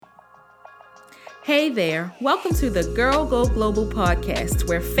Hey there, welcome to the Girl Go Global podcast,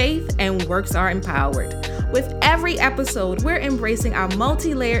 where faith and works are empowered. With every episode, we're embracing our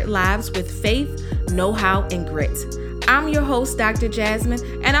multi-layered lives with faith, know-how, and grit. I'm your host, Dr.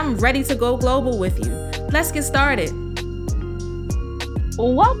 Jasmine, and I'm ready to go global with you. Let's get started.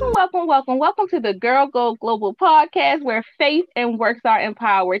 Welcome to the Girl Go Global podcast where faith and works are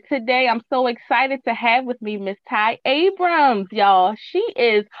empowered. Today, I'm so excited to have with me Miss Ty Abrams, y'all. She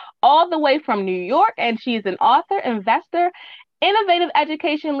is all the way from New York, and she's an author, investor, innovative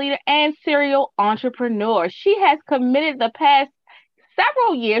education leader, and serial entrepreneur. She has committed the past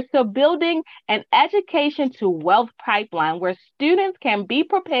several years to building an education to wealth pipeline where students can be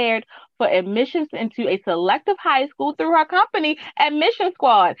prepared for admissions into a selective high school through her company, Admission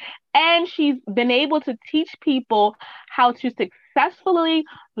Squad. And she's been able to teach people how to successfully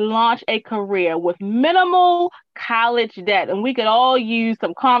launch a career with minimal college debt. And we could all use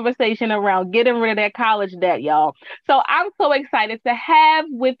some conversation around getting rid of that college debt, y'all. So I'm so excited to have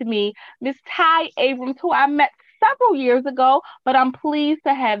with me Miss Ty Abrams, who I met several years ago, but I'm pleased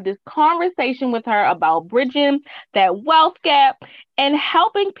to have this conversation with her about bridging that wealth gap and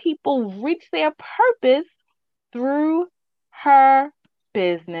helping people reach their purpose through her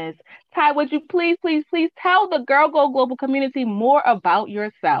business. Ty, would you please tell the Girl Go Global community more about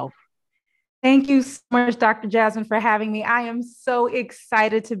yourself? Thank you so much, Dr. Jasmine, for having me. I am so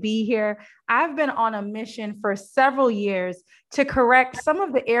excited to be here. I've been on a mission for several years to correct some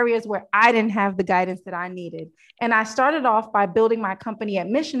of the areas where I didn't have the guidance that I needed. And I started off by building my company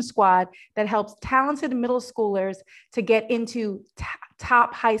Admission Squad that helps talented middle schoolers to get into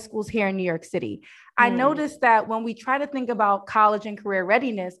top high schools here in New York City. I noticed that when we try to think about college and career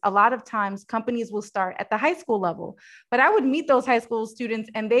readiness, a lot of times companies will start at the high school level, but I would meet those high school students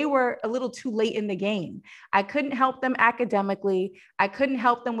and they were a little too late in the game. I couldn't help them academically. I couldn't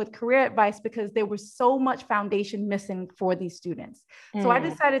help them with career advice because there was so much foundation missing for these students. So I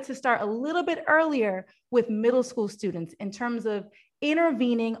decided to start a little bit earlier with middle school students in terms of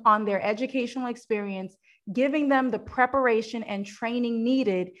intervening on their educational experience, giving them the preparation and training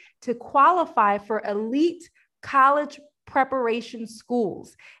needed to qualify for elite college preparation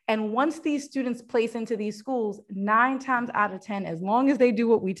schools. And once these students place into these schools, 9 times out of 10, as long as they do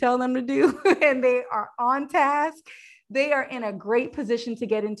what we tell them to do and they are on task, they are in a great position to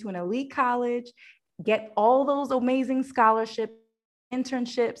get into an elite college, get all those amazing scholarships,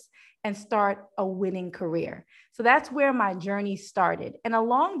 internships, and start a winning career. So that's where my journey started. And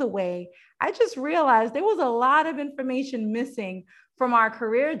along the way, I just realized there was a lot of information missing from our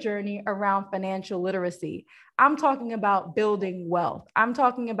career journey around financial literacy. I'm talking about building wealth. I'm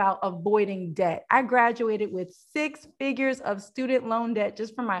talking about avoiding debt. I graduated with 6 figures of student loan debt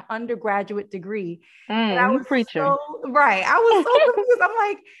just from my undergraduate degree. And I was Preacher. I was so confused. I'm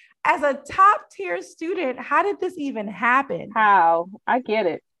like, as a top tier student, how did this even happen? How? I get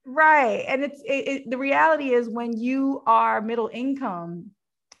it. Right. And the reality is when you are middle income,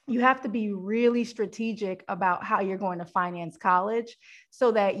 you have to be really strategic about how you're going to finance college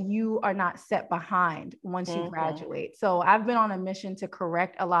so that you are not set behind once you graduate. So I've been on a mission to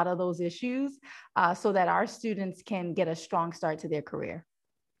correct a lot of those issues so that our students can get a strong start to their career.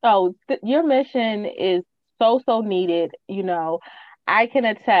 So your mission is so needed. I can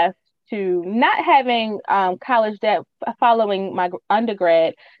attest to not having college debt following my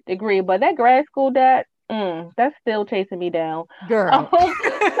undergrad degree, but that grad school debt, that's still chasing me down. Girl.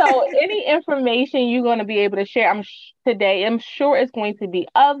 So any information you're going to be able to share today, I'm sure it's going to be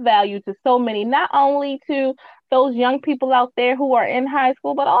of value to so many, not only to those young people out there who are in high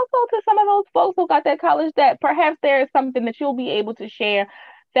school, but also to some of those folks who got that college debt. Perhaps there is something that you'll be able to share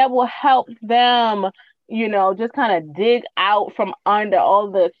that will help them just kind of dig out from under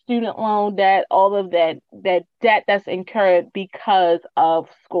all the student loan debt, all of that debt that's incurred because of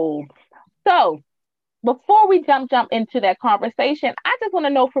school. So before we jump into that conversation, I just want to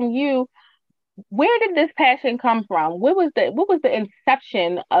know from you, where did this passion come from? What was the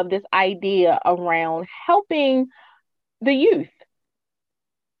inception of this idea around helping the youth?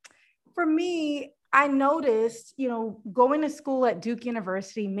 For me, I noticed, going to school at Duke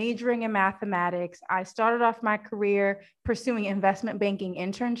University, majoring in mathematics, I started off my career pursuing investment banking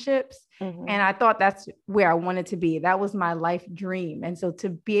internships. And I thought that's where I wanted to be. That was my life dream. And so to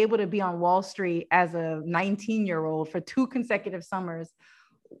be able to be on Wall Street as a 19-year-old for 2 consecutive summers,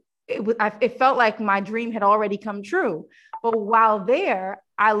 it felt like my dream had already come true. But while there,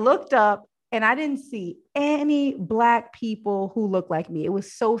 I looked up and I didn't see any Black people who looked like me. It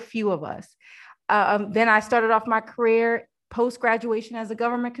was so few of us. Then I started off my career post-graduation as a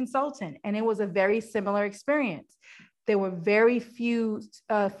government consultant, and it was a very similar experience. there were very few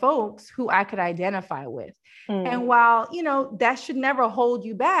folks who I could identify with. Mm. And while, that should never hold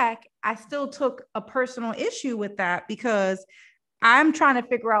you back, I still took a personal issue with that because I'm trying to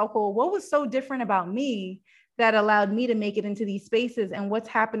figure out, well, what was so different about me that allowed me to make it into these spaces, and what's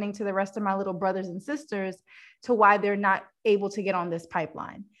happening to the rest of my little brothers and sisters to why they're not able to get on this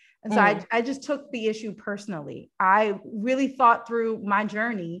pipeline. And so I just took the issue personally. I really thought through my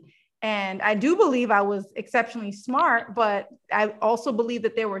journey, and I do believe I was exceptionally smart, but I also believe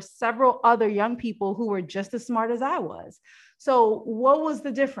that there were several other young people who were just as smart as I was. So what was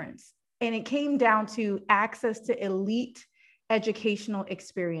the difference? And it came down to access to elite educational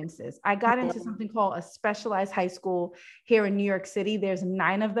experiences. I got into something called a specialized high school here in New York City. There's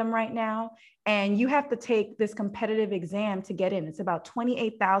 9 of them right now. And you have to take this competitive exam to get in. It's about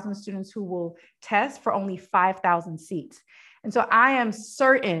 28,000 students who will test for only 5,000 seats. And so I am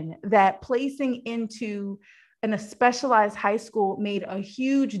certain that placing into a specialized high school made a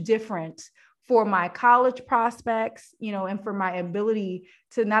huge difference for my college prospects, and for my ability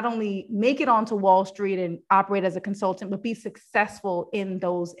to not only make it onto Wall Street and operate as a consultant, but be successful in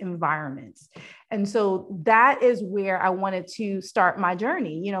those environments. And so that is where I wanted to start my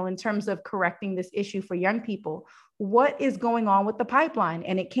journey, in terms of correcting this issue for young people. What is going on with the pipeline?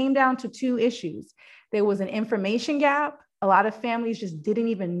 And it came down to 2 issues. There was an information gap. A lot of families just didn't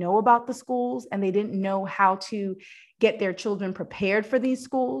even know about the schools, and they didn't know how to get their children prepared for these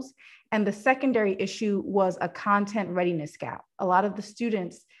schools. And the secondary issue was a content readiness gap. A lot of the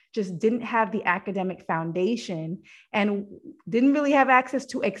students just didn't have the academic foundation and didn't really have access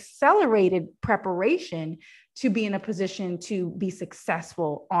to accelerated preparation to be in a position to be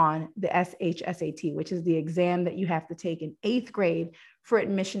successful on the SHSAT, which is the exam that you have to take in 8th grade for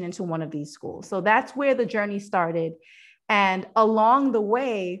admission into one of these schools. So that's where the journey started. And along the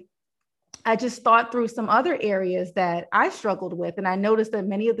way, I just thought through some other areas that I struggled with. And I noticed that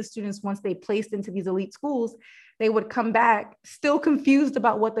many of the students, once they placed into these elite schools, they would come back still confused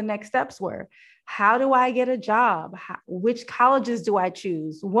about what the next steps were. How do I get a job? Which colleges do I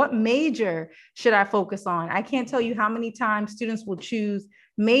choose? What major should I focus on? I can't tell you how many times students will choose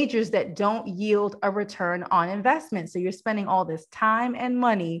majors that don't yield a return on investment. So you're spending all this time and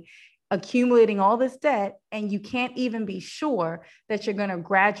money accumulating all this debt, and you can't even be sure that you're going to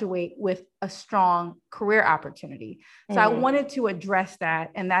graduate with a strong career opportunity. So I wanted to address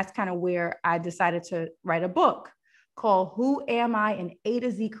that. And that's kind of where I decided to write a book called Who Am I? An A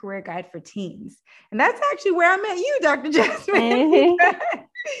to Z Career Guide for Teens. And that's actually where I met you, Dr. Jasmine.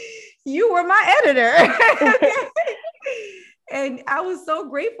 You were my editor. And I was so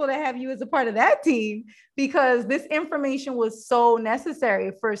grateful to have you as a part of that team, because this information was so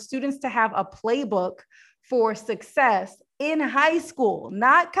necessary for students to have a playbook for success in high school,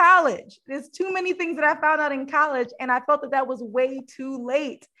 not college. There's too many things that I found out in college, and I felt that was way too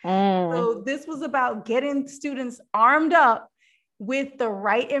late. So this was about getting students armed up with the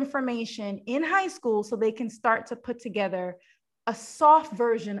right information in high school so they can start to put together a soft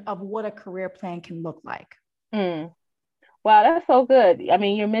version of what a career plan can look like. Wow, that's so good. I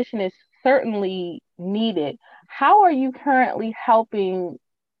mean, your mission is certainly needed. How are you currently helping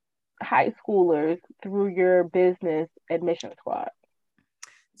high schoolers through your business admission squad?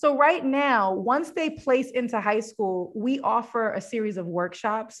 So right now, once they place into high school, we offer a series of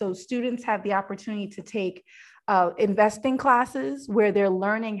workshops. So students have the opportunity to take investing classes where they're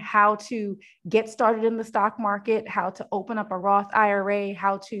learning how to get started in the stock market, how to open up a Roth IRA,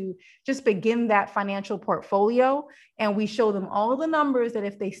 how to just begin that financial portfolio. And we show them all the numbers that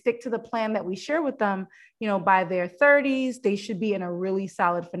if they stick to the plan that we share with them, by their 30s, they should be in a really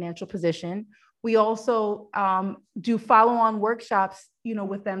solid financial position. We also do follow-on workshops,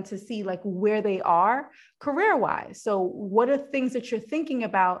 with them to see like where they are career-wise. So what are things that you're thinking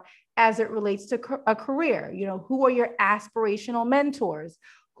about as it relates to a career? Who are your aspirational mentors?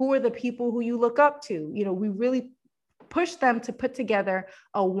 Who are the people who you look up to? We really push them to put together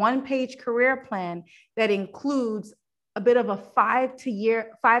a 1-page career plan that includes a bit of a 5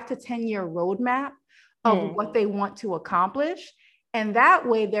 to 10 year roadmap of what they want to accomplish. And that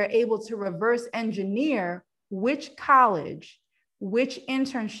way they're able to reverse engineer which college, which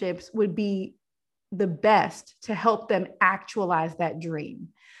internships would be the best to help them actualize that dream.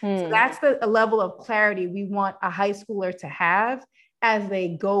 So that's the level of clarity we want a high schooler to have as they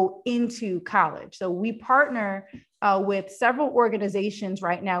go into college. So we partner with several organizations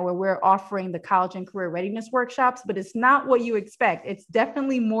right now where we're offering the college and career readiness workshops, but it's not what you expect. It's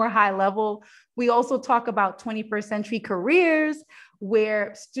definitely more high level. We also talk about 21st century careers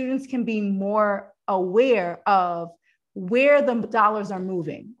where students can be more aware of where the dollars are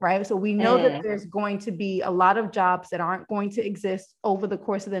moving, right? So we know that there's going to be a lot of jobs that aren't going to exist over the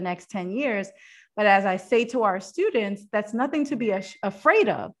course of the next 10 years. But as I say to our students, that's nothing to be afraid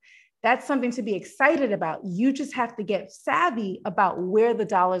of. That's something to be excited about. You just have to get savvy about where the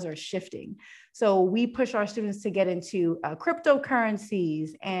dollars are shifting. So we push our students to get into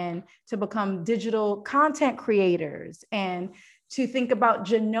cryptocurrencies and to become digital content creators and to think about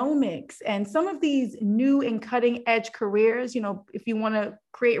genomics and some of these new and cutting edge careers. You know, if you want to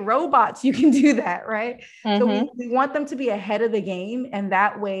create robots, you can do that, right? So we want them to be ahead of the game, and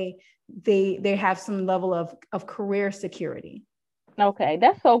that way they have some level of career security. Okay,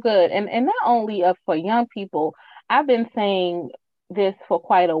 that's so good. And not only for young people, I've been saying this for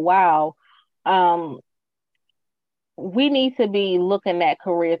quite a while. We need to be looking at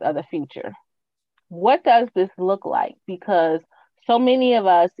careers of the future. What does this look like? Because so many of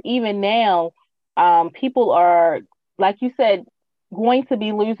us, even now, people are, like you said, going to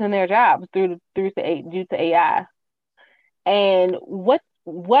be losing their jobs due to AI. And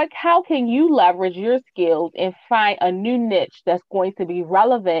how can you leverage your skills and find a new niche that's going to be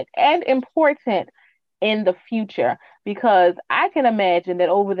relevant and important in the future? Because I can imagine that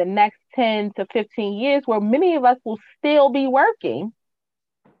over the next 10 to 15 years, where many of us will still be working,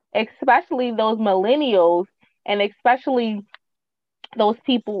 especially those millennials, and especially those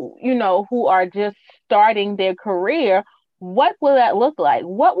people, who are just starting their career, what will that look like?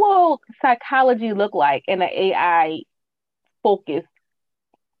 What will psychology look like in an AI focused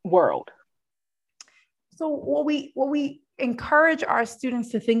world? So what we encourage our students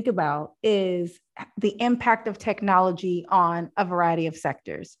to think about is the impact of technology on a variety of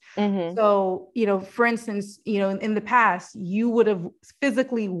sectors. So, for instance, in the past, you would have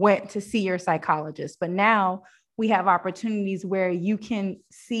physically went to see your psychologist, but now we have opportunities where you can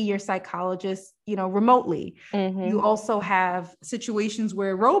see your psychologist, remotely. You also have situations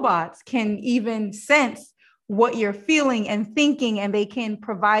where robots can even sense what you're feeling and thinking, and they can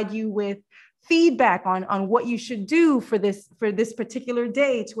provide you with feedback on what you should do for this particular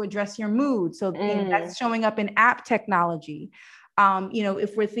day to address your mood. So that's showing up in app technology.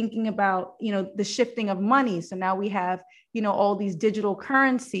 If we're thinking about, the shifting of money. So now we have, all these digital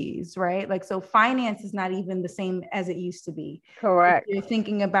currencies, right? Like, so finance is not even the same as it used to be. Correct. If you're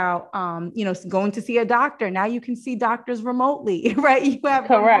thinking about, going to see a doctor. Now you can see doctors remotely, right? You have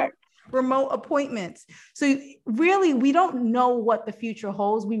correct. Remote appointments. So really, we don't know what the future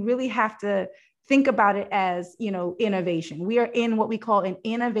holds. We really have to think about it as, innovation. We are in what we call an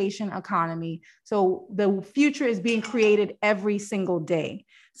innovation economy. So the future is being created every single day.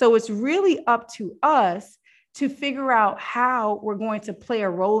 So it's really up to us to figure out how we're going to play a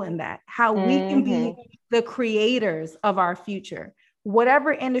role in that, how we can be the creators of our future.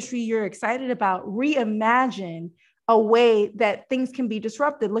 Whatever industry you're excited about, reimagine a way that things can be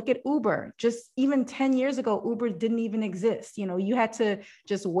disrupted. Look at Uber. Just even 10 years ago, Uber didn't even exist. You had to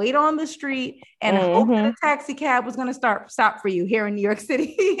just wait on the street and hope that a taxi cab was going to stop for you here in New York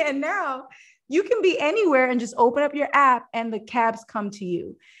City. And now you can be anywhere and just open up your app and the cabs come to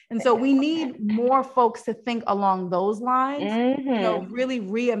you. And so we need more folks to think along those lines, really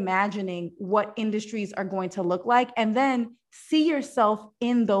reimagining what industries are going to look like, and then see yourself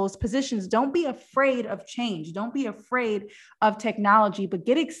in those positions. Don't be afraid of change. Don't be afraid of technology, but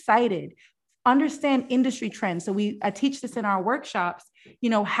get excited. Understand industry trends. So I teach this in our workshops,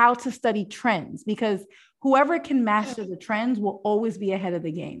 how to study trends, because whoever can master the trends will always be ahead of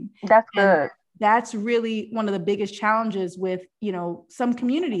the game. That's good. And that's really one of the biggest challenges with, some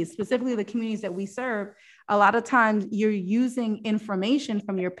communities, specifically the communities that we serve. A lot of times you're using information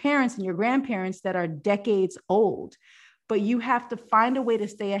from your parents and your grandparents that are decades old, but you have to find a way to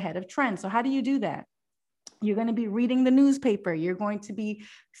stay ahead of trends. So how do you do that? You're going to be reading the newspaper. You're going to be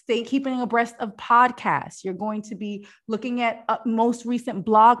keeping abreast of podcasts. You're going to be looking at most recent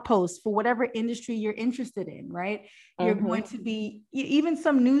blog posts for whatever industry you're interested in, right? You're going to be, even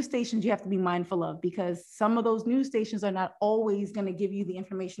some news stations you have to be mindful of, because some of those news stations are not always going to give you the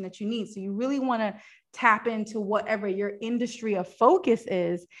information that you need. So you really want to tap into whatever your industry of focus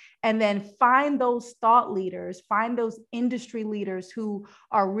is, and then find those thought leaders, find those industry leaders who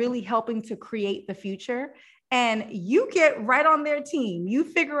are really helping to create the future. And you get right on their team. You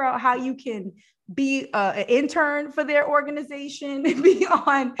figure out how you can be an intern for their organization, be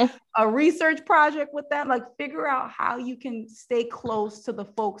on a research project with them, like figure out how you can stay close to the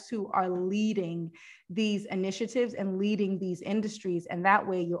folks who are leading these initiatives and leading these industries. And that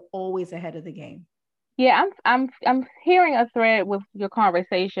way you're always ahead of the game. Yeah, I'm hearing a thread with your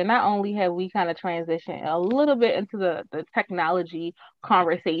conversation. Not only have we kind of transitioned a little bit into the technology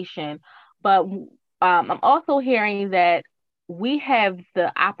conversation, but I'm also hearing that we have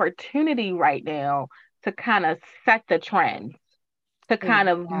the opportunity right now to kind of set the trends, to kind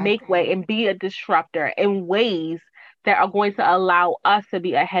of make Exactly. way and be a disruptor in ways that are going to allow us to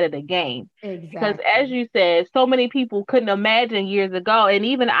be ahead of the game. Because as Exactly. you said, so many people couldn't imagine years ago, and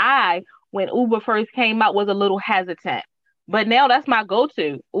even I, when Uber first came out, was a little hesitant. But now that's my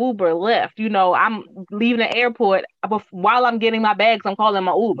go-to, Uber, Lyft. You know, I'm leaving the airport, but while I'm getting my bags, I'm calling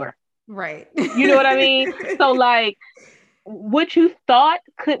my Uber. Right. You know what I mean? So like what you thought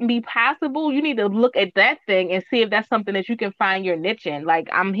couldn't be possible, you need to look at that thing and see if that's something that you can find your niche in. Like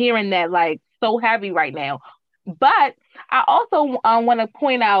I'm hearing that like so heavy right now. But I also want to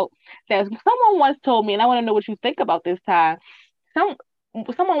point out that someone once told me, and I want to know what you think about this, Ty. Some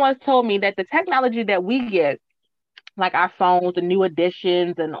Someone once told me that the technology that we get, like our phones, the new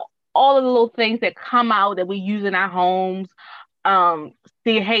additions, and all of the little things that come out that we use in our homes,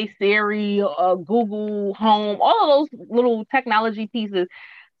 see, hey Siri, Google Home, all of those little technology pieces.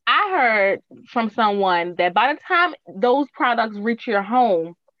 I heard from someone that by the time those products reach your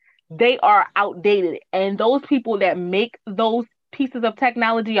home, they are outdated, and those people that make those pieces of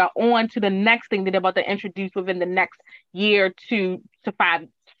technology are on to the next thing that they're about to introduce within the next year to five,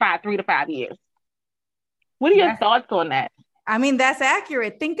 3 to 5 years. What are your That's, thoughts on that? I mean, that's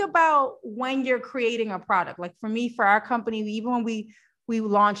accurate. Think about when you're creating a product. Like for me, for our company, even when we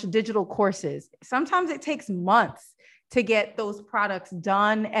launch digital courses, sometimes it takes months to get those products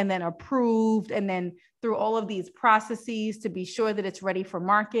done and then approved and then through all of these processes to be sure that it's ready for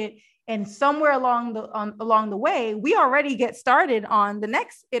market. And somewhere along the way, we already get started on the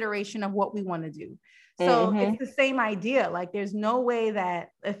next iteration of what we want to do. So Mm-hmm. it's the same idea. Like there's no way that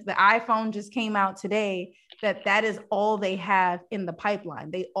if the iPhone just came out today, that is all they have in the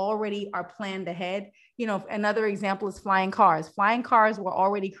pipeline. They already are planned ahead. You know, another example is flying cars. Flying cars were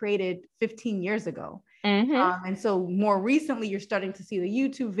already created 15 years ago. Mm-hmm. And so more recently, you're starting to see the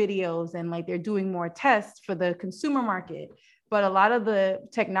YouTube videos and like they're doing more tests for the consumer market. But a lot of the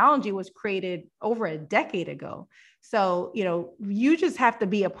technology was created over a decade ago. So, you know, you just have to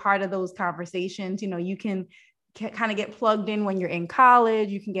be a part of those conversations. You know, you can kind of get plugged in when you're in college.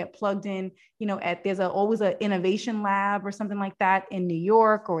 You can get plugged in, you know, always an innovation lab or something like that in New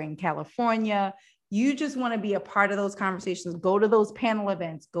York or in California. You just want to be a part of those conversations, go to those panel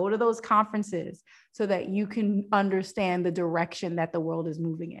events, go to those conferences so that you can understand the direction that the world is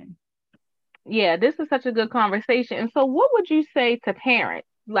moving in. Yeah, this is such a good conversation. And so, what would you say to parents?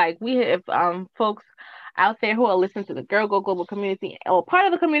 Like, we have folks out there who are listening to the Girl Go Global community or part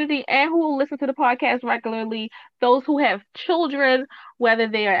of the community and who will listen to the podcast regularly. Those who have children, whether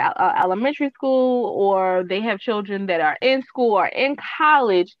they are elementary school or they have children that are in school or in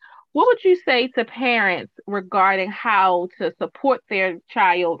college. What would you say to parents regarding how to support their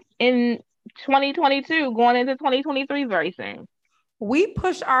child in 2022, going into 2023 very soon? We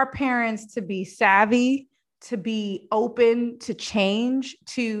push our parents to be savvy, to be open to change,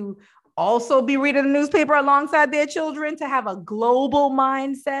 to also be reading the newspaper alongside their children, to have a global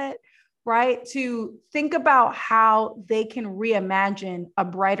mindset, right? To think about how they can reimagine a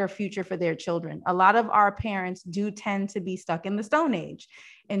brighter future for their children. A lot of our parents do tend to be stuck in the Stone Age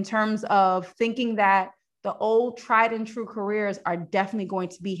in terms of thinking that the old tried and true careers are definitely going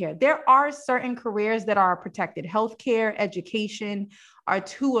to be here. There are certain careers that are protected. Healthcare, education are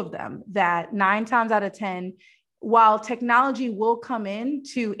two of them that 9 times out of 10, while technology will come in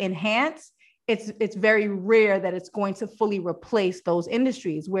to enhance, it's very rare that it's going to fully replace those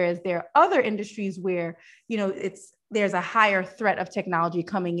industries. Whereas there are other industries where, you know, there's a higher threat of technology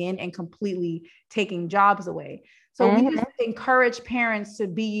coming in and completely taking jobs away. So we just encourage parents to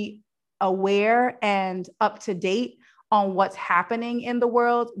be aware and up to date on what's happening in the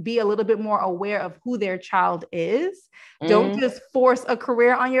world, be a little bit more aware of who their child is. Don't just force a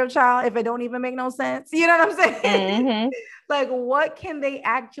career on your child if it don't even make no sense. You know what I'm saying? Like, what can they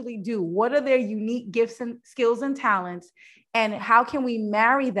actually do? What are their unique gifts and skills and talents? And how can we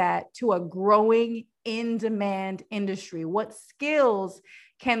marry that to a growing in-demand industry? What skills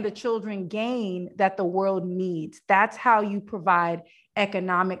can the children gain that the world needs? That's how you provide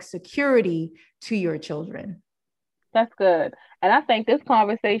economic security to your children. That's good. And I think this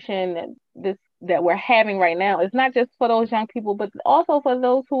conversation this that we're having right now is not just for those young people, but also for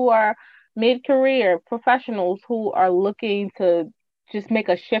those who are mid-career professionals who are looking to just make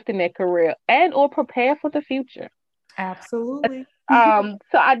a shift in their career and or prepare for the future. Absolutely.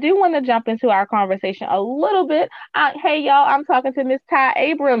 So I do want to jump into our conversation a little bit. Hey y'all, I'm talking to Miss Ty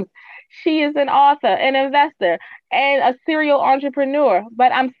Abrams. She is an author, an investor, and a serial entrepreneur.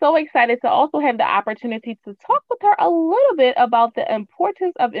 But I'm so excited to also have the opportunity to talk with her a little bit about the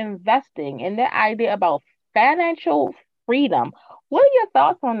importance of investing and the idea about financial freedom. What are your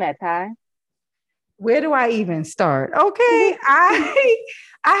thoughts on that, Ty? Where do I even start? Okay, I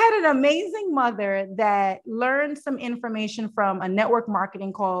had an amazing mother that learned some information from a network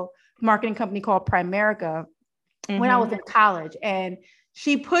marketing company called Primerica when I was in college, and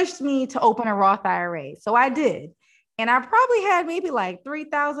she pushed me to open a Roth IRA. So I did. And I probably had maybe like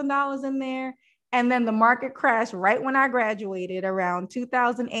 $3,000 in there. And then the market crashed right when I graduated around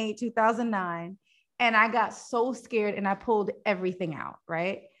 2008, 2009. And I got so scared and I pulled everything out,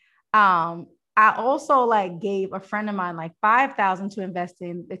 right? I also like gave a friend of mine like 5,000 to invest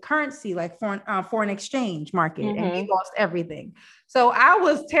in the currency, like foreign exchange market, and he lost everything. So I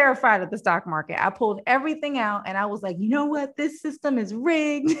was terrified of the stock market. I pulled everything out and I was like, you know what? This system is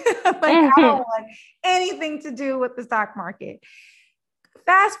rigged. Like I don't want anything to do with the stock market.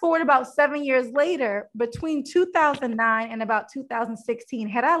 Fast forward about 7 years later, between 2009 and about 2016,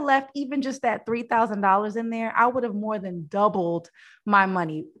 had I left even just that $3,000 in there, I would have more than doubled my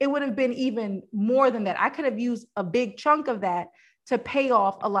money. It would have been even more than that. I could have used a big chunk of that to pay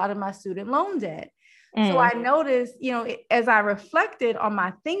off a lot of my student loan debt. So I noticed, as I reflected on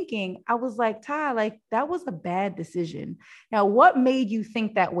my thinking, I was like, Ty, like that was a bad decision. Now, what made you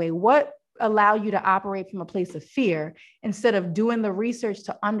think that way? What allow you to operate from a place of fear instead of doing the research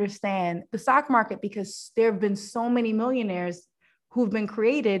to understand the stock market? Because there have been so many millionaires who've been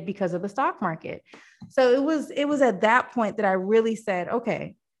created because of the stock market. So it was at that point that I really said,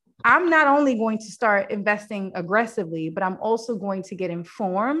 okay, I'm not only going to start investing aggressively, but I'm also going to get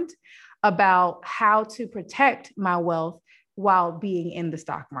informed about how to protect my wealth while being in the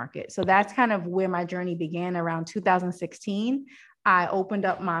stock market. So that's kind of where my journey began around 2016. I opened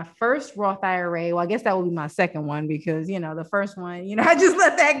up my first Roth IRA. Well, I guess that would be my second one because, the first one, I just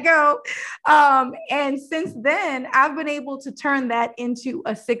let that go. And since then, I've been able to turn that into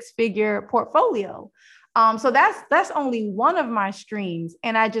a 6-figure portfolio. So that's only one of my streams.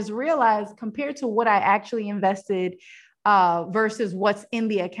 And I just realized compared to what I actually invested versus what's in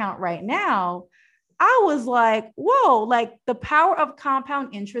the account right now, I was like, whoa, like the power of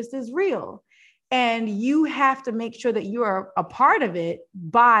compound interest is real. And you have to make sure that you are a part of it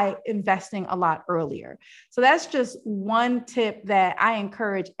by investing a lot earlier. So that's just one tip that I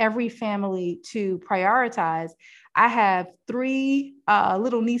encourage every family to prioritize. I have 3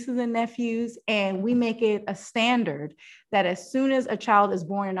 little nieces and nephews, and we make it a standard that as soon as a child is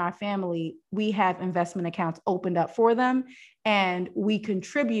born in our family, we have investment accounts opened up for them, and we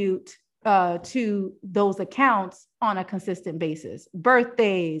contribute to those accounts on a consistent basis.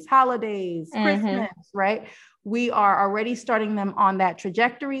 Birthdays, holidays, Christmas, right? We are already starting them on that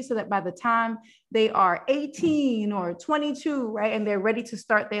trajectory so that by the time they are 18 or 22, right, and they're ready to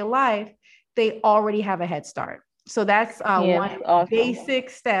start their life, they already have a head start. So that's one awesome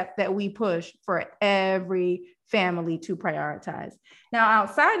basic step that we push for every family to prioritize. Now,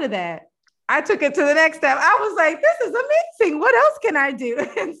 outside of that, I took it to the next step. I was like, this is amazing. What else can I do?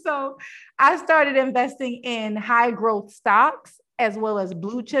 And so I started investing in high growth stocks as well as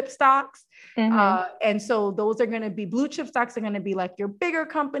blue chip stocks. And so those are going to be blue chip stocks are going to be like your bigger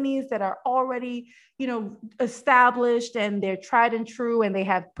companies that are already, established and they're tried and true and they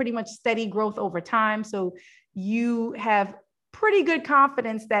have pretty much steady growth over time. So you have pretty good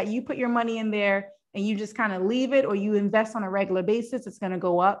confidence that you put your money in there and you just kind of leave it or you invest on a regular basis, it's going to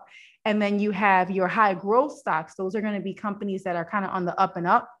go up. And then you have your high growth stocks. Those are going to be companies that are kind of on the up and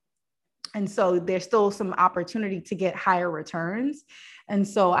up. And so there's still some opportunity to get higher returns. And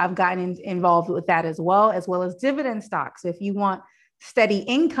so I've gotten involved with that as well as dividend stocks. So if you want steady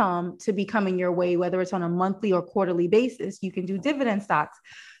income to be coming your way, whether it's on a monthly or quarterly basis, you can do dividend stocks.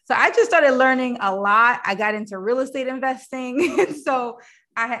 So I just started learning a lot. I got into real estate investing. And so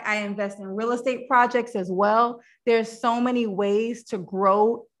I invest in real estate projects as well. There's so many ways to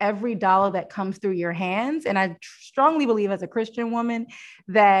grow every dollar that comes through your hands. And I strongly believe as a Christian woman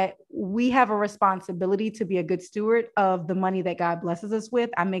that we have a responsibility to be a good steward of the money that God blesses us with.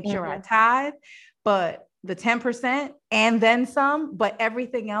 I make sure I tithe, but the 10% and then some, but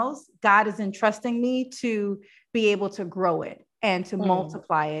everything else, God is entrusting me to be able to grow it and to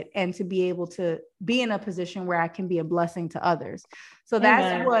multiply it and to be able to be in a position where I can be a blessing to others. So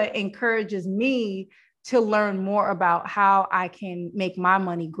that's what encourages me to learn more about how I can make my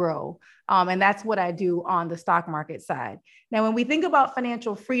money grow. And that's what I do on the stock market side. Now, when we think about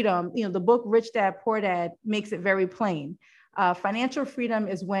financial freedom, the book Rich Dad, Poor Dad makes it very plain. Financial freedom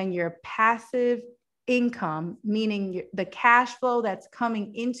is when your passive income, meaning the cash flow that's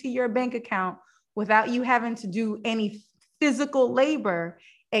coming into your bank account without you having to do any physical labor,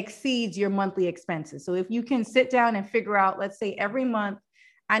 exceeds your monthly expenses. So if you can sit down and figure out, let's say every month,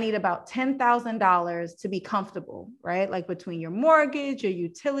 I need about $10,000 to be comfortable, right? Like between your mortgage, your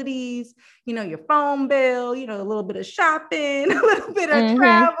utilities, your phone bill, a little bit of shopping, a little bit of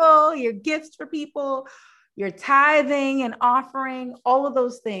travel, your gifts for people, your tithing and offering, all of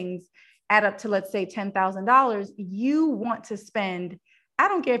those things add up to, let's say, $10,000. You want to spend, I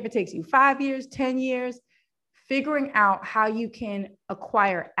don't care if it takes you 5 years, 10 years, figuring out how you can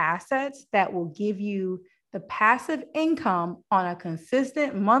acquire assets that will give you the passive income on a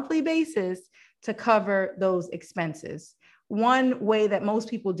consistent monthly basis to cover those expenses. One way that most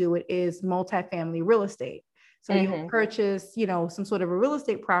people do it is multifamily real estate. So you'll purchase, some sort of a real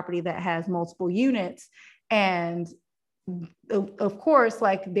estate property that has multiple units. And of course,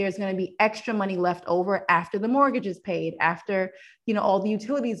 like there's going to be extra money left over after the mortgage is paid, after, all the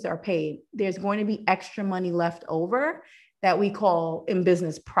utilities are paid. There's going to be extra money left over that we call in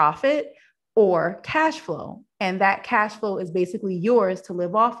business profit or cash flow. And that cash flow is basically yours to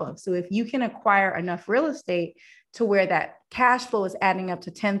live off of. So if you can acquire enough real estate to where that cash flow is adding up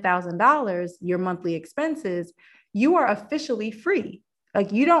to $10,000, your monthly expenses, you are officially free.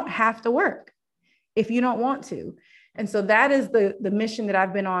 Like you don't have to work if you don't want to. And so that is the mission that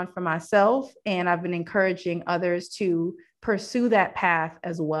I've been on for myself. And I've been encouraging others to pursue that path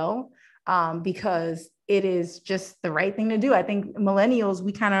as well, because it is just the right thing to do. I think millennials,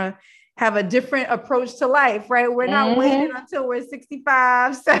 we kind of have a different approach to life, right? We're not waiting until we're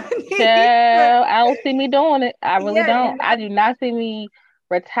 65, 70. I don't see me doing it. I really don't. I do not see me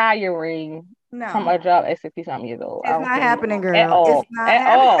retiring from a job at 60-something years old. It's not happening, girl. At all. It's not at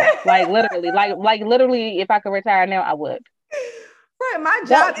happening. all. Like literally, if I could retire now, I would. Right, my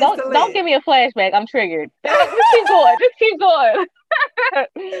job is to live. Don't give me a flashback. I'm triggered. Just keep going. Just keep going.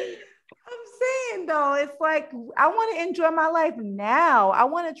 I'm saying though, it's like, I want to enjoy my life now. I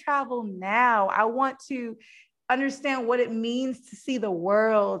want to travel now. I want to understand what it means to see the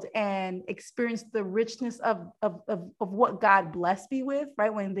world and experience the richness of what God blessed me with,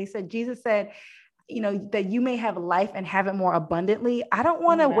 right? When Jesus said, that you may have life and have it more abundantly. I don't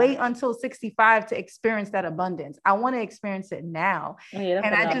want to wait until 65 to experience that abundance. I want to experience it now.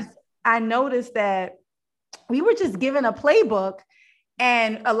 And I noticed that we were just given a playbook,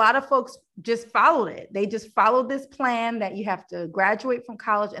 and a lot of folks just followed it. They just followed this plan that you have to graduate from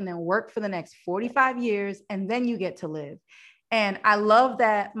college and then work for the next 45 years, and then you get to live. And I love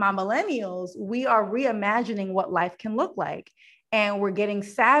that my millennials, we are reimagining what life can look like. And we're getting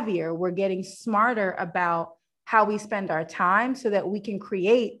savvier. We're getting smarter about how we spend our time so that we can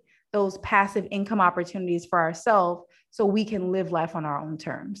create those passive income opportunities for ourselves so we can live life on our own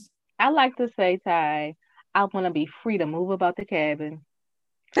terms. I like to say, Ty, I want to be free to move about the cabin.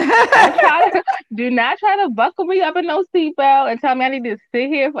 Do not try to buckle me up in no seatbelt and tell me I need to sit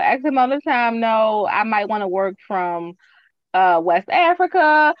here for X amount of time. No, I might want to work from West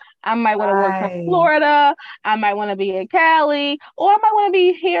Africa. I might want to work from Florida. I might want to be in Cali, or I might want to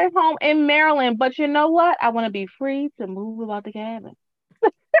be here at home in Maryland. But you know what? I want to be free to move about the cabin.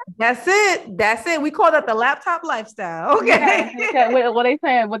 That's it. We call that the laptop lifestyle. Okay. Yeah,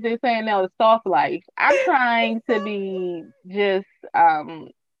 what they're saying now is soft life. I'm trying to be just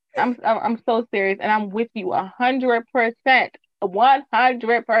I'm so serious, and I'm with you 100%.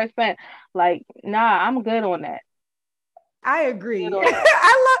 100%. Like, nah, I'm good on that. I agree.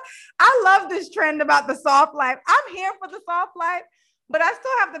 I love this trend about the soft life. I'm here for the soft life, but I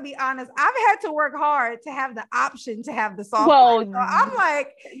still have to be honest. I've had to work hard to have the option to have the soft life. So I'm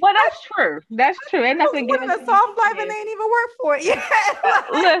like, well, that's true. That's true. Ain't nothing given the soft life, and they ain't even work for it yet.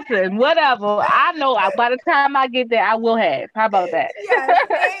 Listen, whatever. I know by the time I get there, I will have. How about that? Yes,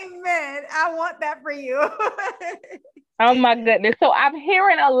 amen. I want that for you. Oh my goodness. So I'm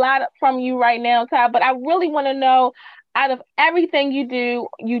hearing a lot from you right now, Ty, but I really want to know, out of everything you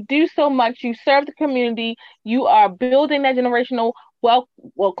do so much. You serve the community. You are building that generational wealth,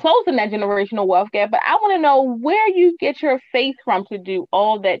 closing that generational wealth gap. But I want to know where you get your faith from to do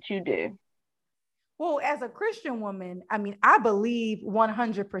all that you do. Well, as a Christian woman, I mean, I believe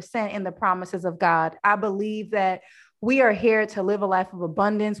 100% in the promises of God. I believe that we are here to live a life of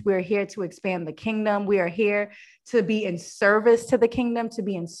abundance. We're here to expand the kingdom. We are here to be in service to the kingdom, to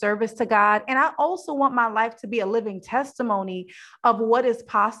be in service to God. And I also want my life to be a living testimony of what is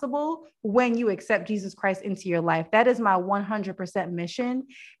possible when you accept Jesus Christ into your life. That is my 100% mission.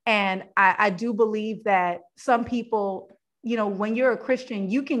 And I do believe that some people, when you're a Christian,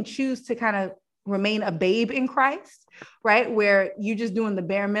 you can choose to kind of remain a babe in Christ, right? Where you just doing the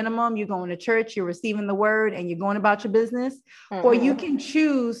bare minimum, you're going to church, you're receiving the word, and you're going about your business, or you can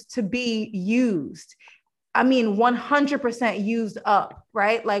choose to be used. I mean, 100% used up,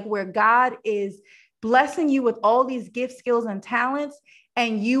 right? Like where God is blessing you with all these gifts, skills, and talents,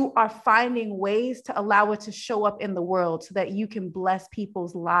 and you are finding ways to allow it to show up in the world so that you can bless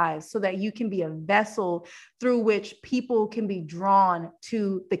people's lives, so that you can be a vessel through which people can be drawn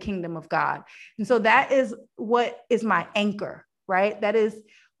to the kingdom of God. And so that is what is my anchor, right? That is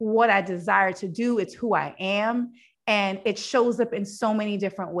what I desire to do. It's who I am. And it shows up in so many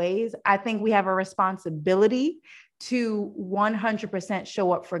different ways. I think we have a responsibility to 100%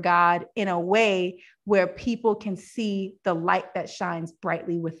 show up for God in a way where people can see the light that shines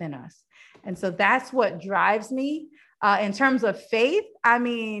brightly within us. And so that's what drives me. In terms of faith, I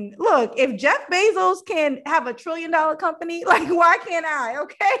mean, look, if Jeff Bezos can have $1 trillion company, like, why can't I?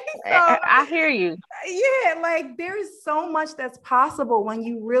 Okay. So, I hear you. Yeah. Like there's so much that's possible when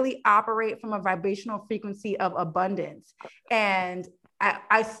you really operate from a vibrational frequency of abundance. And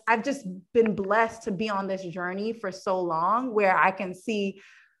I've just been blessed to be on this journey for so long where I can see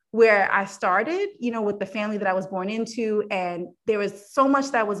where I started, you know, with the family that I was born into. And there was so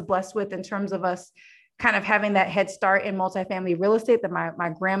much that I was blessed with in terms of us kind of having that head start in multifamily real estate, that my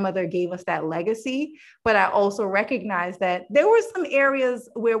grandmother gave us that legacy. But I also recognized that there were some areas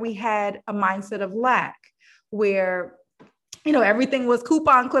where we had a mindset of lack, where, you know, everything was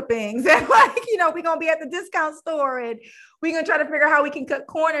coupon clippings and like, you know, we're going to be at the discount store and we're going to try to figure out how we can cut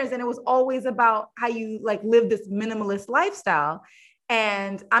corners. And it was always about how you like live this minimalist lifestyle.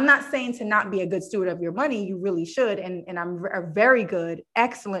 And I'm not saying to not be a good steward of your money. You really should. And I'm a very good,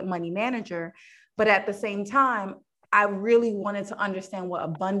 excellent money manager. But at the same time, I really wanted to understand what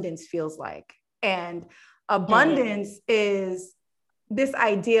abundance feels like. And abundance is this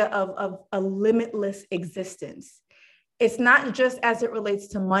idea of a limitless existence. It's not just as it relates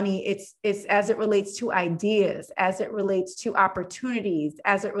to money. It's as it relates to ideas, as it relates to opportunities,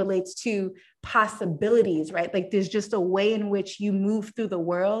 as it relates to possibilities, right? Like there's just a way in which you move through the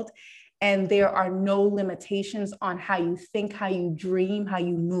world and there are no limitations on how you think, how you dream, how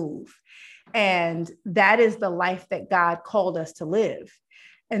you move. And that is the life that God called us to live.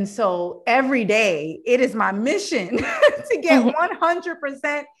 And so every day it is my mission to get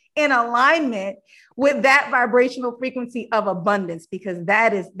 100% in alignment with that vibrational frequency of abundance, because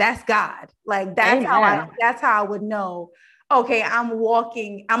that's God. Like that's how I would know, okay,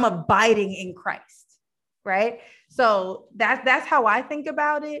 I'm abiding in Christ. Right. So that's how I think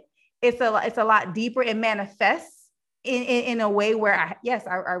about it. It's a lot deeper. It manifests in a way where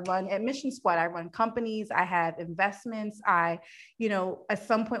I run admission squad, I run companies, I have investments. I, you know, at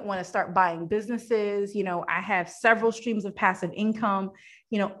some point want to start buying businesses. You know, I have several streams of passive income.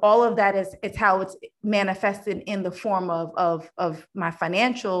 You know, all of that it's how it's manifested in the form of my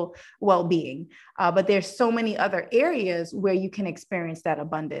financial well-being. But there's so many other areas where you can experience that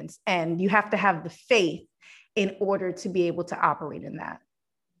abundance, and you have to have the faith in order to be able to operate in that.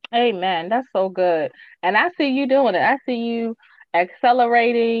 Amen. That's so good. And I see you doing it. I see you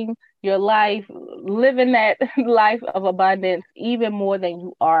accelerating your life, living that life of abundance even more than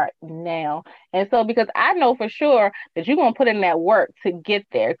you are now. And so, because I know for sure that you're going to put in that work to get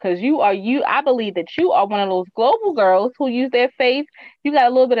there, because I believe that you are one of those global girls who use their faith. You got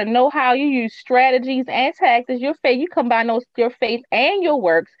a little bit of know-how. You use strategies and tactics. Your faith, you combine your faith and your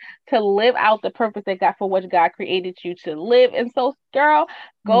works to live out the purpose that God, for which God created you to live. And so, girl,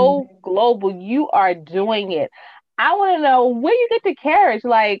 go global. You are doing it. I want to know where you get the courage.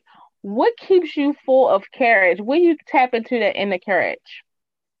 Like, what keeps you full of courage? Where you tap into that inner courage?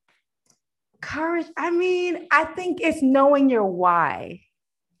 Courage. I mean, I think it's knowing your why.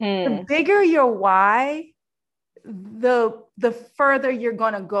 The bigger your why, the further you're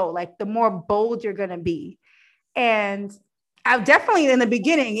going to go, like the more bold you're going to be. And I definitely, in the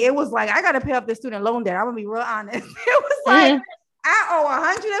beginning, it was like, I got to pay off the student loan debt. I'm going to be real honest. It was like, I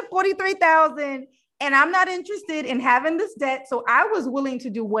owe $143,000 and I'm not interested in having this debt. So I was willing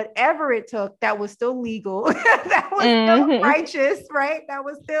to do whatever it took that was still legal, that was still righteous, right? That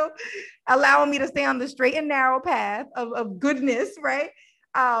was still allowing me to stay on the straight and narrow path of goodness, right?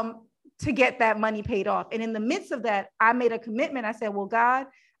 To get that money paid off. And in the midst of that, I made a commitment. I said, well, God,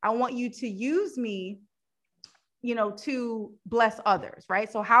 I want you to use me, you know, to bless others,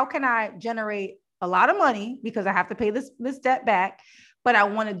 right? So how can I generate a lot of money, because I have to pay this debt back, but I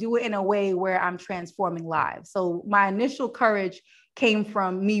want to do it in a way where I'm transforming lives. So my initial courage came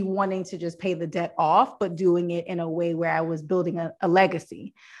from me wanting to just pay the debt off, but doing it in a way where I was building a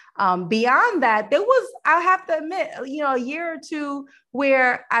legacy. Beyond that, there was, I have to admit, you know, a year or two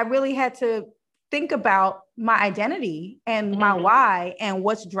where I really had to think about my identity and my why and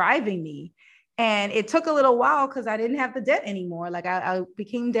what's driving me. And it took a little while because I didn't have the debt anymore. Like I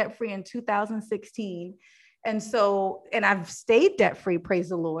became debt free in 2016. And I've stayed debt free, praise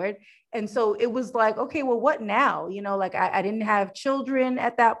the Lord. And so it was like, okay, well, what now? Like I didn't have children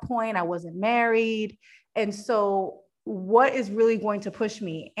at that point. I wasn't married. And so what is really going to push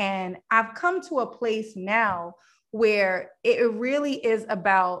me? And I've come to a place now where it really is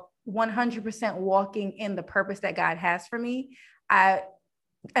about 100% walking in the purpose that God has for me.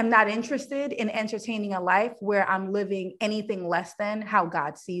 I'm not interested in entertaining a life where I'm living anything less than how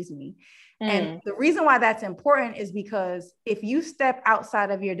God sees me. And the reason why that's important is because if you step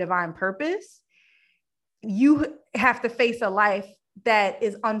outside of your divine purpose, you have to face a life that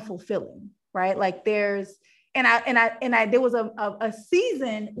is unfulfilling, right? Like there was a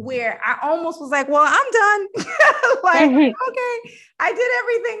season where I almost was like, well, I'm done. Like, okay, I did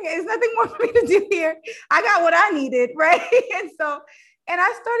everything. There's nothing more for me to do here. I got what I needed, right? And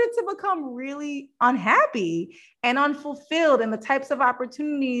I started to become really unhappy and unfulfilled. And the types of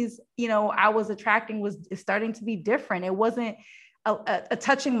opportunities, I was attracting was starting to be different. It wasn't a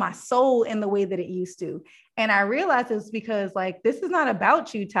touching my soul in the way that it used to. And I realized it's because like, this is not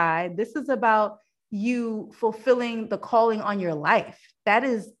about you, Ty. This is about you fulfilling the calling on your life. That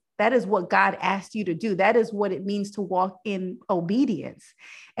is what God asked you to do. That is what it means to walk in obedience.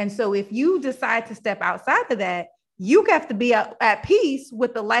 And so if you decide to step outside of that, you have to be at peace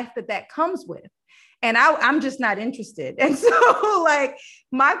with the life that comes with. And I'm just not interested. And so like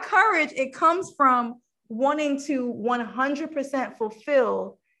my courage, it comes from wanting to 100%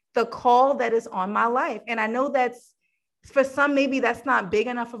 fulfill the call that is on my life. And I know that's for some, maybe that's not big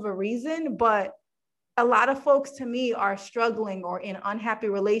enough of a reason, but a lot of folks to me are struggling or in unhappy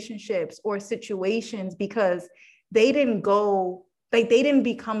relationships or situations because they didn't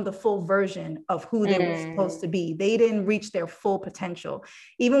become the full version of who they were supposed to be. They didn't reach their full potential.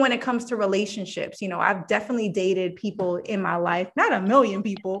 Even when it comes to relationships, I've definitely dated people in my life, not a million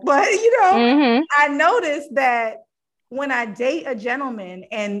people, but, I noticed that when I date a gentleman,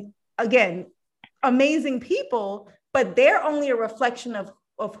 and again, amazing people, but they're only a reflection of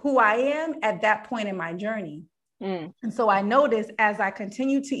who I am at that point in my journey. And so I noticed as I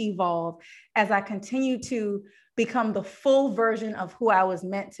continue to evolve, as I continue to become the full version of who I was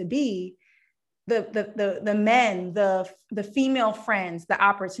meant to be, the men, the female friends, the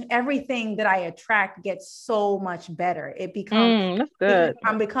opportunity, everything that I attract gets so much better. It becomes, that's good.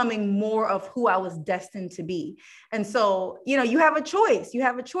 I'm becoming more of who I was destined to be. And so, you have a choice.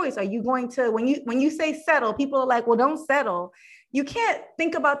 Are you going to, when you say settle, people are like, well, don't settle. You can't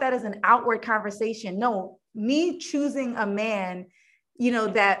think about that as an outward conversation. No, me choosing a man,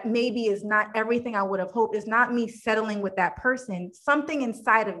 that maybe is not everything I would have hoped, is not me settling with that person. Something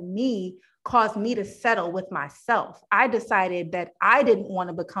inside of me caused me to settle with myself. I decided that I didn't want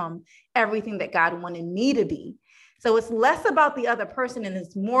to become everything that God wanted me to be. So it's less about the other person and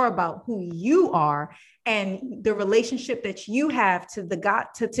it's more about who you are and the relationship that you have to the God,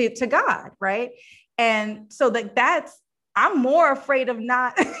 to God, right? And so I'm more afraid of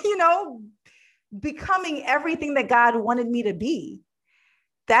not, becoming everything that God wanted me to be.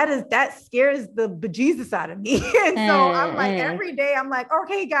 That scares the bejesus out of me. And so I'm like, every day I'm like,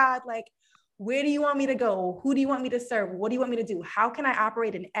 okay, God, like, where do you want me to go? Who do you want me to serve? What do you want me to do? How can I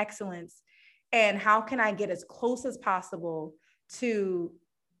operate in excellence? And how can I get as close as possible to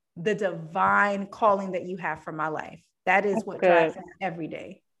the divine calling that you have for my life? That is what drives me every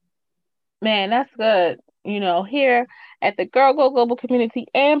day. Man, that's good. Here at the Girl Go Global Community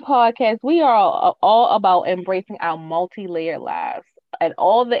and Podcast, we are all about embracing our multi-layered lives at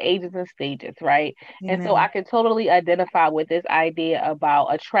all the ages and stages, right? Amen. And so I can totally identify with this idea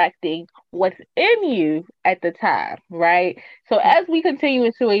about attracting what's in you at the time, right? So as we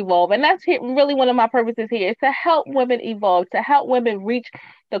continue to evolve, and that's really one of my purposes here, is to help women evolve, to help women reach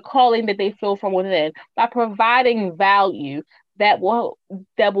the calling that they feel from within by providing value that will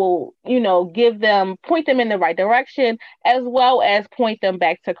give them, point them in the right direction, as well as point them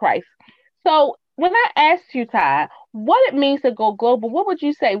back to Christ. So when I asked you, Ty, what it means to go global, what would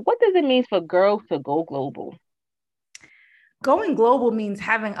you say? What does it mean for girls to go global? Going global means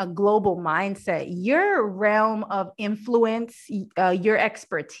having a global mindset. Your realm of influence, your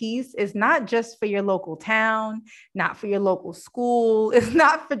expertise is not just for your local town, not for your local school. It's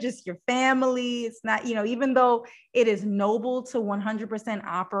not for just your family. It's not, even though it is noble to 100%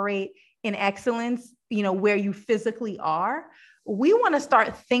 operate in excellence, where you physically are, we want to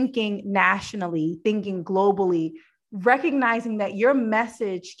start thinking nationally, thinking globally, recognizing that your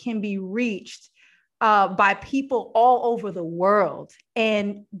message can be reached by people all over the world.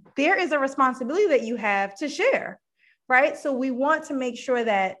 And there is a responsibility that you have to share, right? So we want to make sure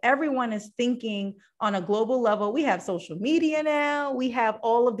that everyone is thinking on a global level. We have social media now. We have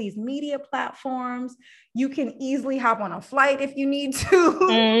all of these media platforms. You can easily hop on a flight if you need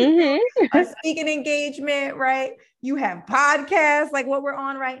to, a speaking engagement, right? You have podcasts like what we're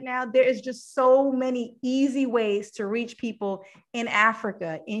on right now. There is just so many easy ways to reach people in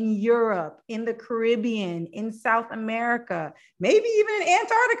Africa, in Europe, in the Caribbean, in South America, maybe even in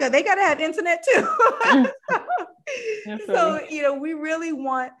Antarctica. They got to have internet too. So, we really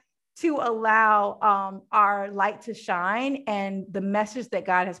want to allow our light to shine and the message that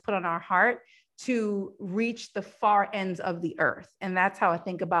God has put on our heart to reach the far ends of the earth. And that's how I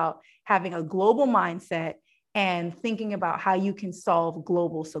think about having a global mindset and thinking about how you can solve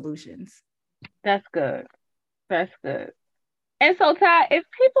global solutions. That's good. That's good. And so, Ty, if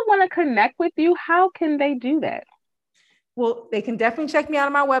people want to connect with you, how can they do that? Well, they can definitely check me out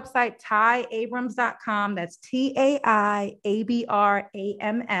on my website, tyabrams.com. That's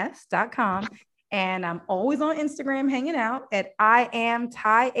TAIABRAMS.com. And I'm always on Instagram hanging out at I am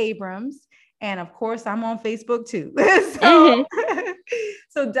Ty Abrams. And of course, I'm on Facebook too.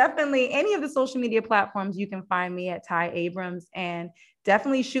 So definitely any of the social media platforms, you can find me at Ty Abrams, and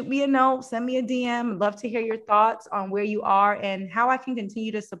definitely shoot me a note, send me a DM. I'd love to hear your thoughts on where you are and how I can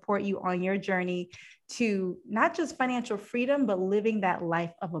continue to support you on your journey to not just financial freedom, but living that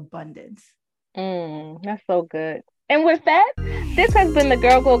life of abundance. That's so good. And with that, this has been the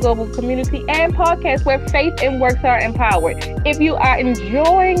Girl Go Global community and podcast where faith and works are empowered. If you are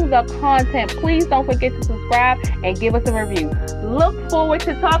enjoying the content, please don't forget to subscribe and give us a review. Look forward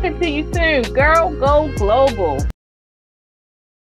to talking to you soon. Girl Go Global.